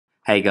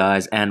Hey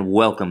guys, and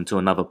welcome to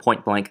another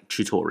Point Blank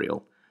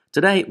tutorial.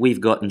 Today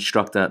we've got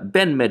instructor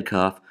Ben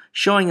Medcalf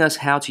showing us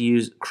how to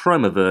use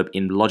ChromaVerb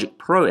in Logic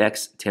Pro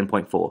X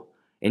 10.4.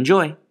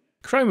 Enjoy!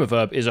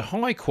 ChromaVerb is a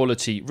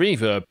high-quality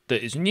reverb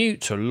that is new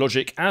to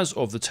Logic as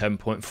of the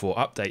 10.4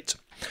 update.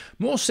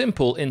 More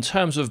simple in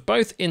terms of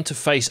both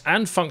interface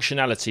and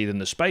functionality than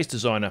the Space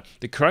Designer,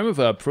 the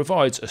ChromaVerb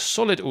provides a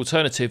solid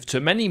alternative to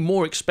many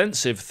more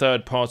expensive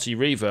third-party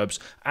reverbs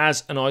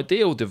as an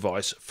ideal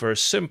device for a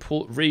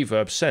simple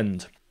reverb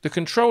send. The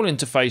control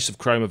interface of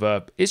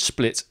ChromaVerb is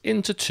split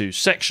into two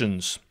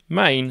sections,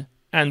 Main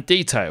and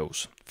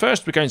Details.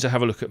 First we're going to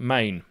have a look at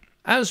Main.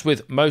 As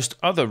with most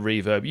other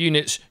reverb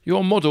units,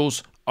 your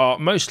models are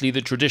mostly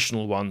the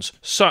traditional ones,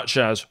 such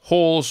as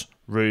halls,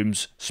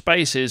 rooms,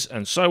 spaces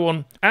and so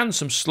on, and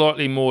some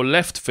slightly more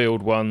left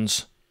field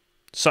ones,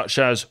 such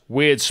as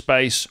weird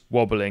space,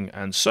 wobbling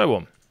and so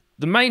on.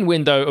 The main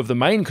window of the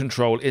main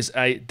control is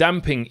a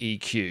damping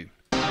EQ.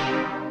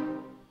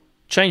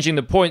 Changing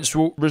the points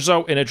will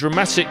result in a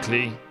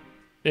dramatically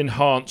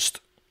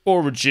enhanced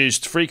or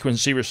reduced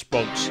frequency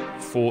response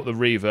for the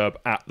reverb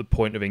at the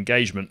point of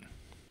engagement.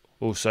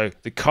 Also,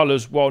 the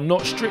colours, while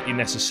not strictly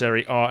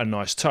necessary, are a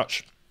nice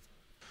touch.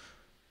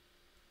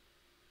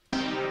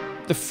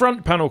 The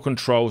front panel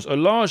controls are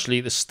largely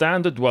the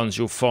standard ones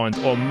you'll find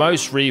on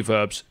most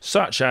reverbs,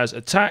 such as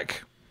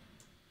attack,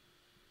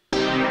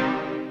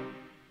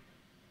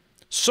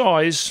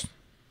 size,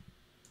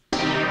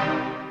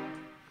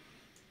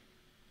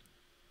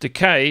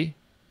 decay,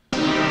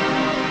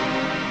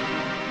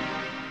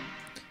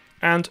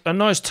 and a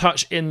nice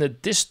touch in the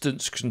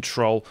distance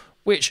control,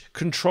 which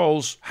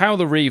controls how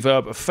the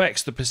reverb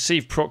affects the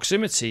perceived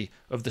proximity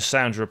of the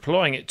sound you're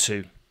applying it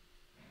to.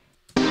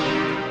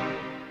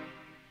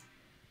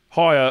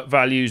 Higher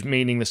values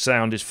meaning the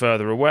sound is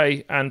further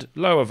away, and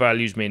lower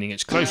values meaning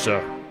it's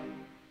closer.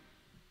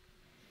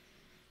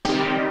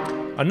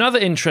 Another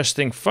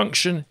interesting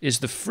function is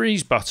the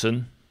freeze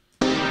button,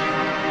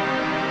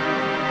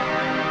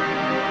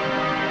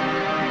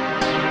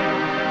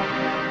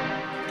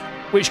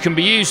 which can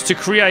be used to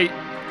create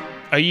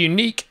a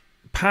unique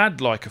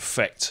pad-like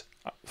effect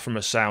from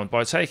a sound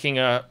by taking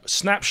a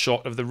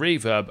snapshot of the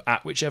reverb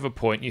at whichever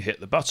point you hit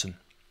the button.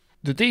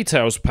 The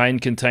Details pane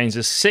contains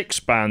a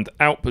 6-band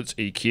output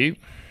EQ,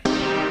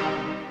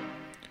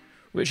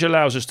 which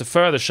allows us to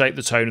further shape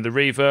the tone of the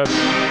reverb.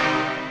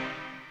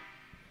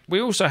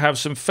 We also have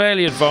some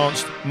fairly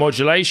advanced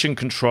modulation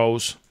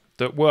controls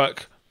that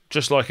work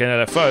just like an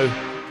LFO.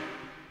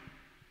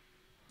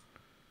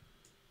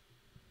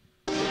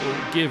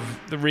 Give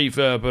the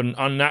reverb an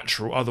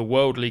unnatural,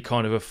 otherworldly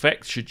kind of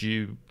effect should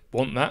you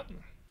want that.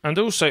 And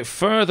also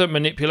further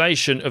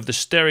manipulation of the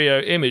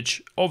stereo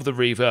image of the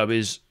reverb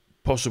is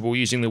possible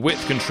using the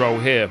width control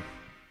here.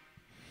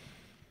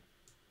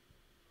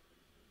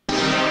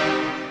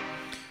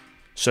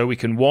 So we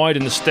can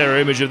widen the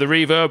stereo image of the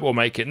reverb or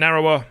make it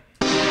narrower.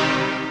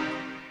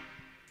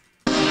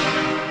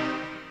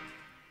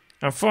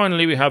 And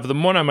finally we have the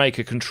Mono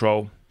Maker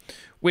control,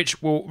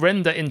 which will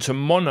render into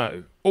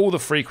mono all the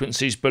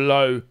frequencies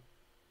below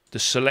the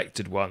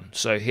selected one.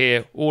 So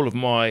here, all of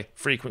my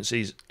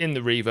frequencies in the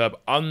reverb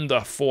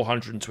under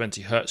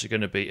 420 Hz are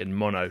going to be in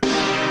mono,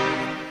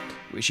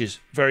 which is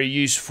a very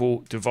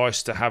useful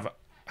device to have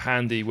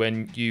handy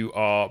when you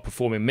are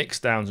performing mix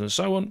downs and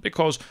so on,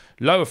 because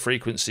lower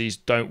frequencies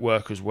don't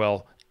work as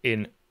well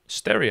in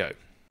stereo.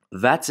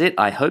 That's it.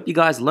 I hope you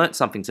guys learnt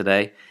something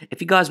today. If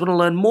you guys want to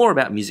learn more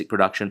about music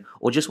production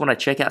or just want to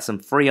check out some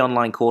free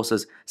online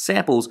courses,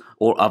 samples,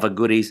 or other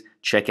goodies,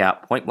 check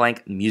out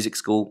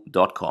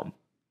pointblankmusicschool.com.